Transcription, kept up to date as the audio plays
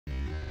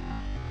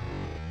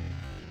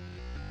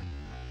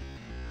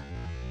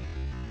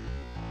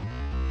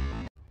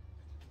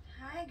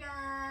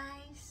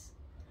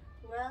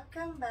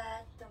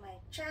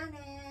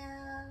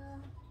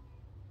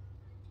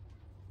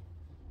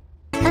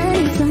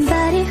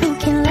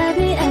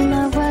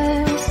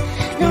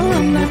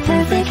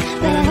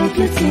hope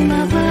you see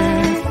my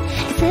worth.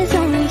 If it's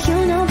only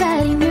you,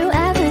 nobody knew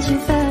I put you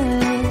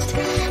first.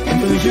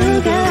 And for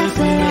you, girl, I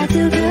swear I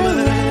do the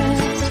worst.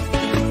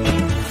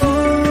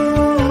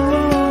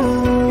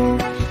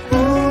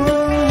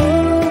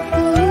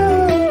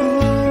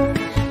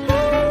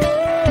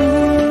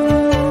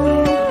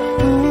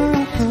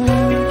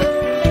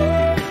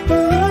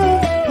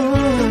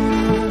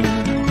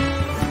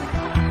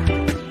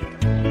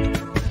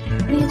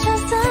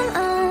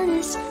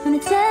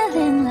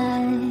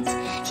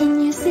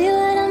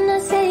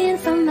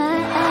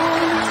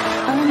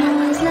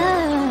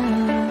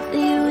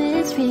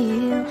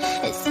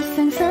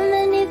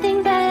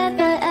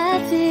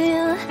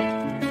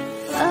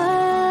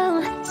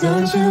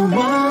 Don't you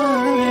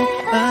worry,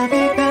 I'll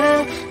be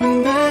back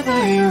whenever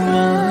you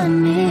want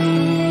me.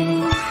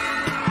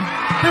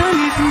 I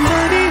need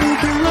somebody who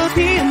can love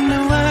me in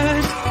my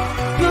worst.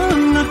 No,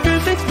 I'm not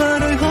perfect, but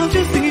I hope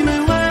you see my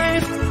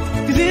worth.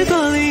 'Cause it's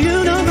only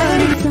you,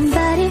 nobody. I need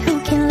somebody who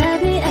can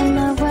love me at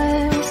my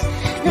worst.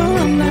 No,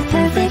 I'm not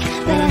perfect,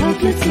 but I hope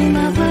you see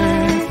my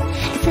worth.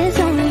 If it's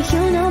only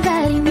you,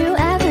 nobody knew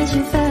I put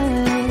you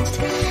first.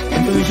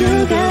 And for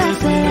you, girl, I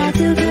swear I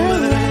do the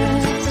worst.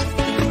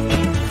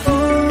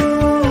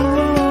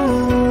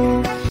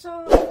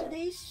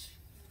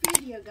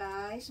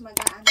 Guys,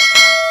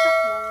 mag-unbox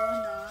ako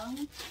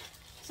ng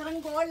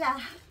saranggola.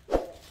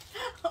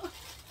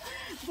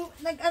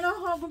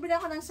 Bumili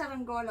ako ng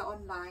saranggola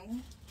online.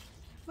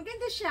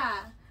 Maganda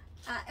siya.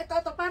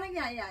 Ito, parang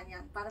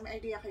yan. Para may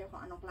idea kayo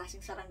kung anong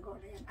klaseng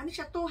saranggola yan. Ano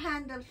siya?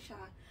 2handle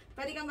siya.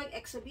 Pwede kang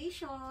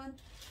mag-exhibition.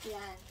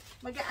 Yan.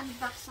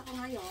 Mag-unbox ako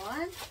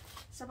ngayon.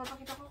 So,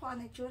 papakita ko kung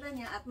ano yung tsura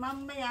niya. At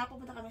mamaya,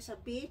 pupunta kami sa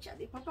beach.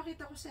 At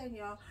ipapakita ko sa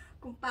inyo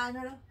kung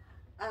paano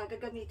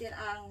gagamitin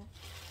ang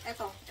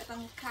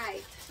itong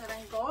kite,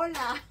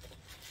 saranggola.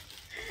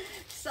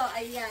 So,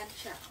 ayan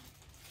siya.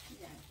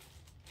 Ayan.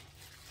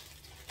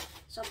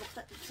 So,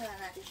 buksan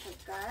na natin siya,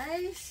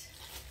 guys.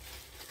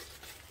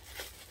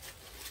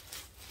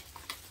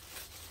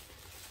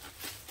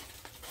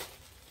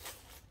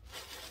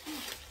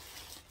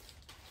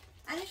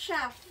 Ano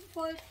siya?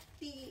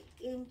 40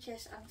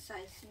 inches ang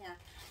size niya.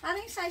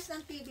 Parang yung size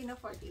ng TV na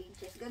 40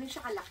 inches. Ganun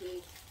siya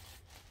kalaki.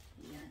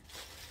 Ayan.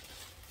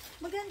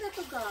 Maganda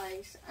to,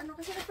 guys.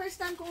 Kasi na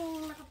first time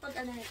kong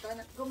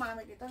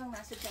gumamit ito nang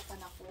nasa Japan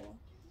ako.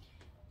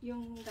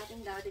 Yung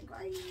dating ko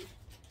ay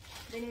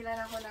binilan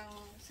ako ng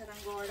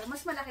saranggola.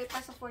 Mas malaki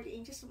pa sa 40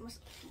 inches.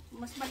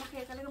 Mas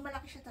malaki. Talagang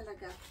malaki siya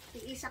talaga.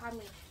 Iisa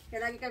kami.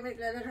 Kaya lagi kami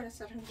naglalaro ng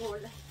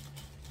saranggola.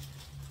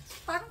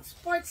 Parang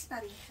sports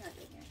na rin siya.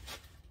 Ganyan.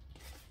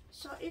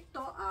 So,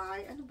 ito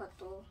ay, ano ba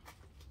to?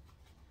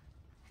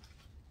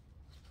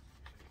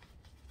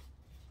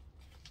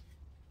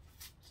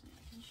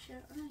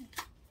 Ay,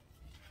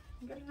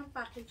 ang galing ng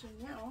packaging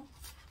niya, oh.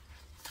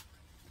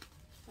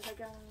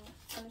 Talagang,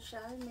 ano siya,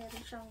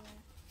 meron siyang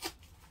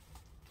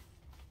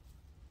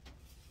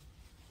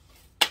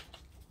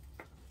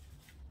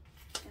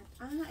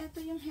ito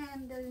yung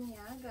handle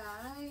niya,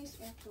 guys.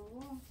 Ito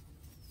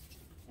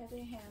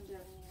yung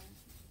handle niya.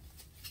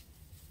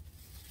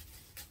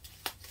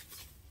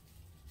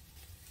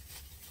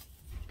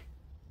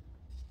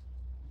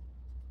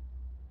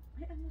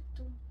 Ay, ano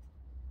to?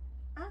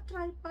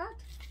 Tripod?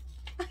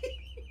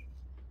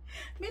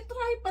 May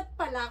tripod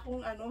pala kung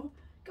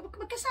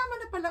magkasama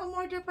na pala,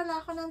 umorder pala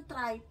ako ng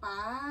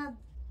tripod.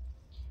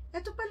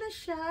 Ito pala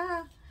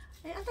siya.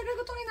 Ay, ang tagal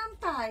ko itong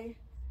inantay.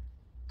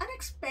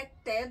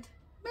 Unexpected.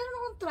 Meron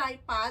akong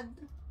tripod.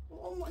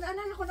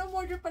 Naalala ko na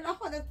umorder pala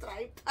ako ng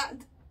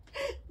tripod.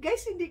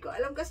 Guys, hindi ko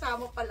alam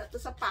kasama pala to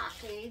sa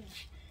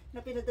package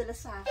na pinadala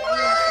sa akin.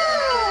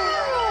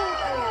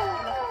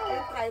 Ayan,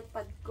 yung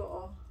tripod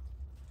ko.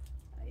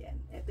 Ayan,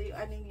 ito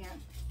yung niya.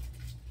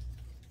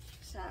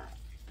 Sa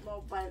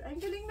mobile. Ay,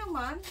 galing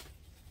naman.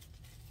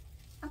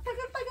 Ang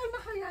tagal-tagal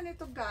na kaya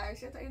nito,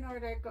 guys. Ito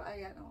in-order ko.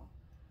 Ayan, oh.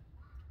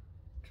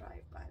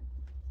 Tripod.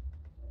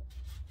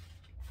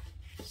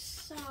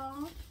 So,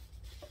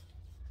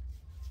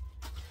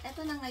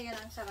 ito na ngayon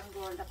ang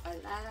saranggola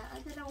pala.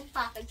 Dalawang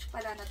package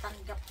pala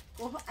natanggap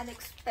ko.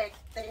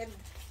 Unexpected.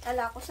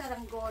 Kala ko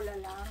saranggola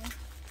lang.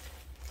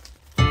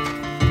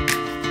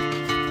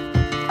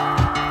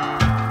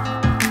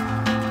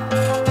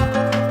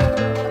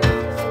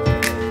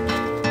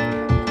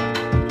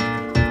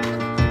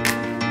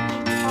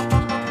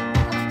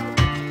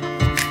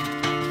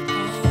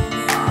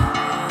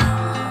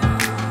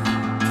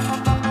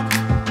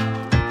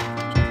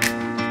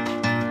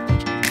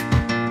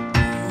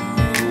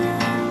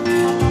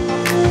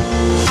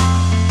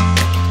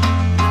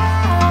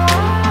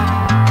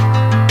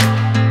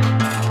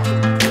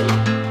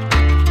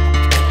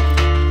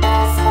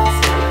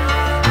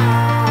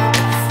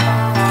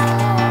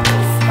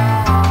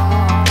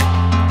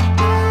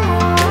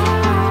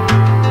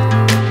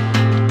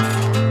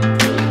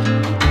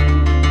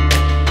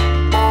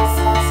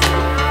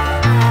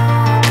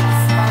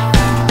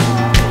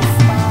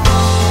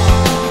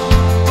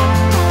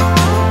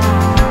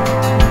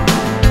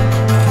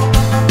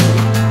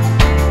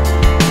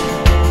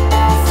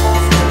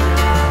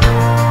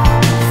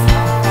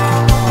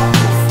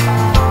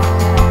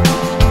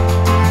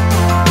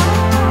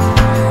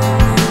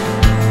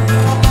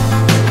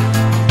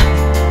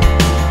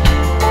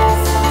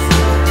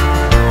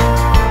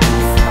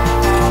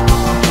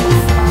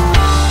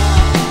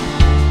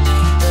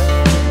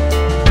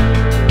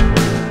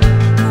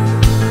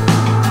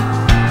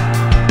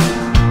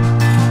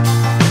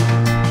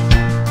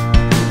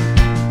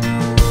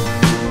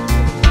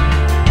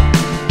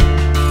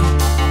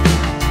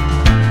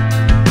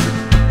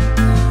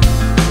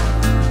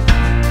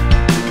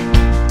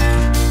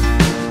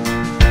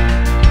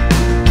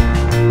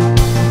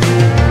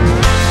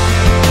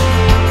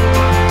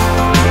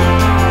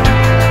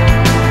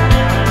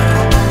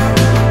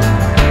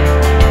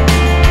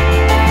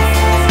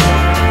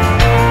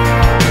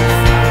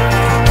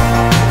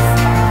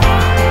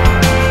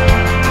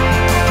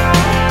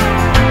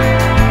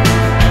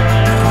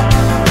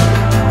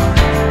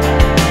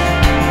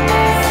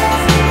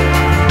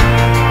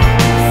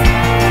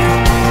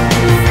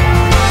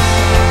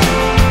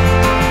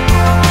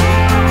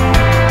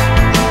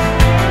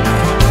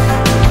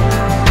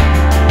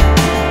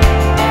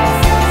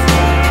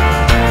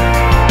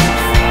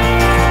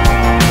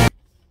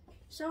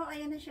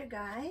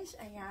 guys.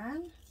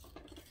 Ayan.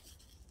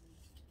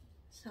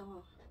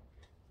 So,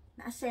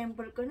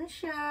 na-assemble ko na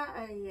siya.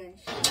 Ayan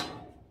siya.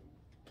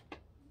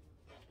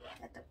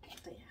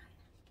 Ito yan.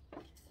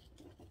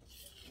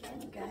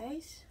 Ayan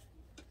guys.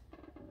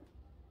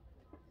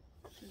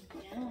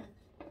 Ayan.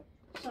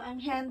 So,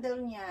 ang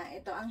handle niya,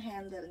 ito ang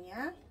handle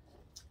niya.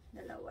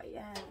 Dalawa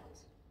yan.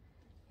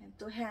 Yan,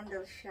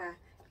 2handle siya.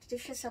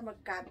 Ito siya sa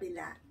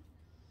magkabila.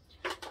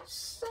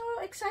 So,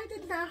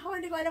 excited na ako.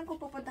 Hindi ko alam kung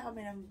pupunta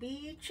kami ng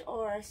beach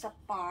or sa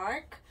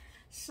park.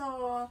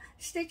 So,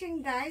 stay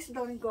tuned guys.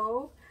 Don't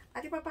go.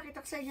 At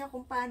ipapakita ko sa inyo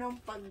kung paano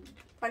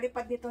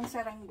pagpalipad nitong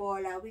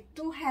saranggola with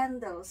 2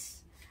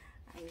 handles.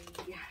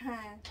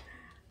 Ayan.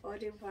 O,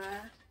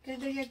 diba?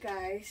 Ganda niya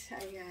guys.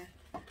 Ayan.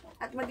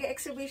 At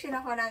mag-exhibition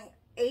ako ng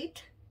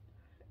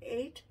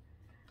 8.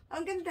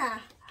 Ang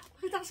ganda.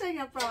 Pakita ko sa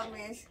inyo,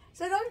 promise.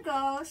 So, don't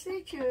go.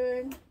 Stay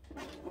tuned.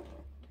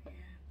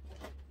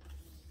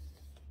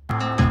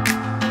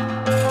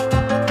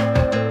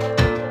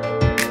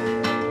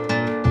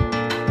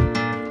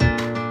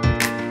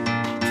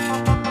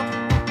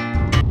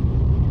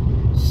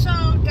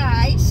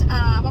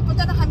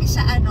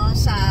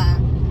 Sa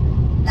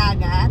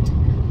dagat,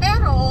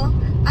 pero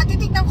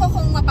titignan ko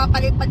kung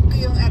mapapalipad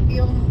ko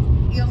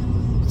yung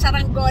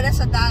saranggola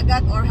sa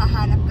dagat or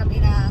hahanap kami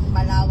ng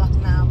malawak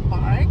na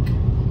park.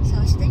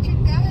 So stay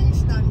tuned guys,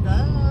 don't go.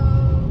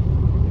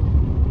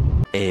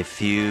 A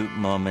few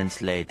moments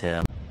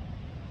later.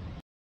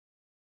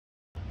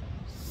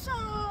 So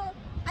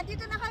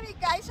andito na kami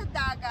guys sa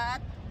dagat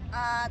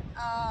at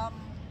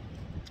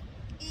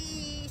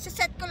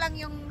i-set ko lang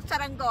yung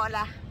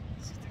saranggola.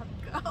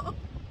 Go.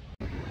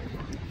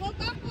 Go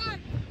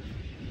backward!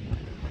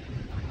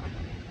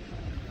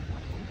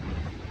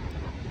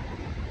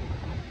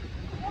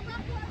 Go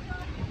backward!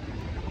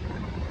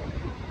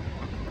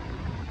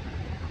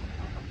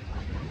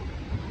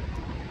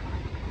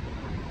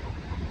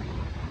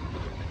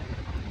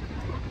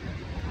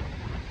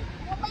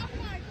 Go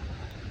backward!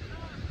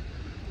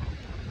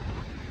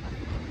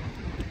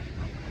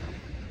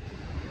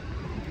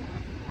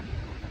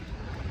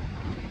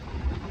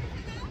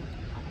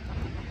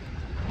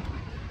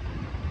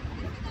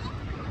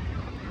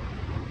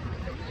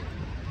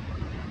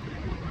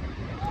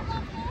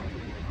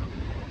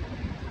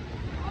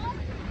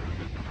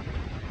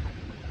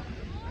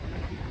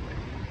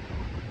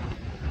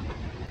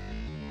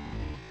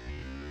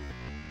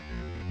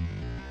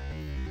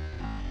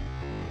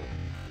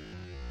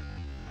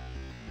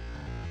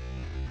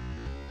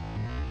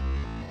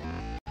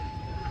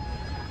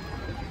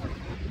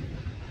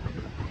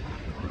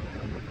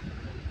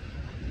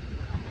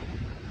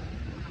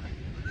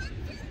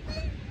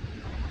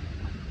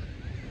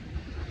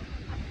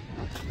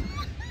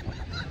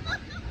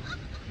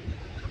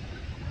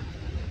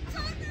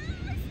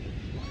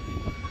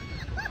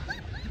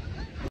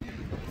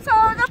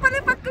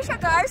 Siya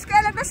guys,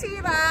 kaya lang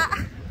nasira.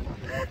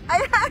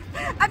 Ayan,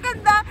 ang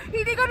ganda.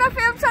 Hindi ko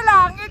na-film sa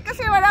langit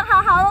kasi walang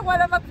hahawak,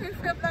 walang mag-film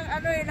ng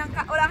ano eh,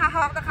 walang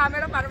hahawak na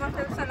camera para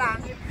mag-film sa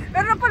langit.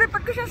 Pero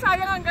napalipad ko siya,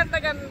 sayang, ang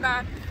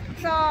ganda-ganda.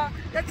 So,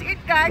 that's it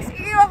guys.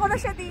 Iiwan ko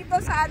na siya dito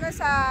sa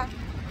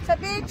sa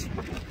beach.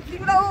 Hindi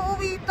ko na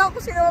uuwi ito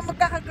kung sino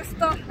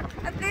magkakagusto.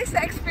 At least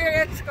the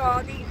experience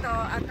ko dito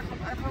at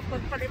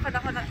nakapagpalipad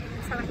ako ng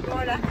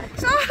saranggola.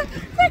 So,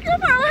 thank you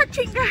for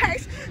watching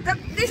guys.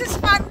 This is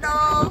fun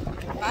though.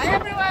 Bye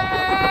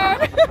everyone!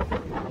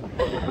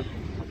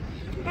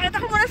 Pakita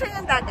ko muna sa inyo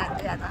ng dagat.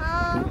 Ayan.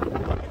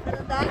 Ganda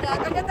ng dagat.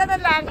 Ang ganda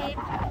ng langit.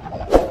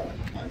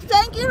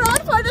 Thank you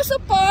Ron for the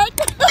support.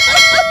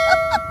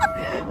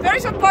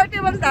 Very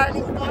supportive ang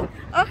darling ko.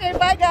 Okay,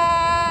 bye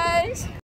guys!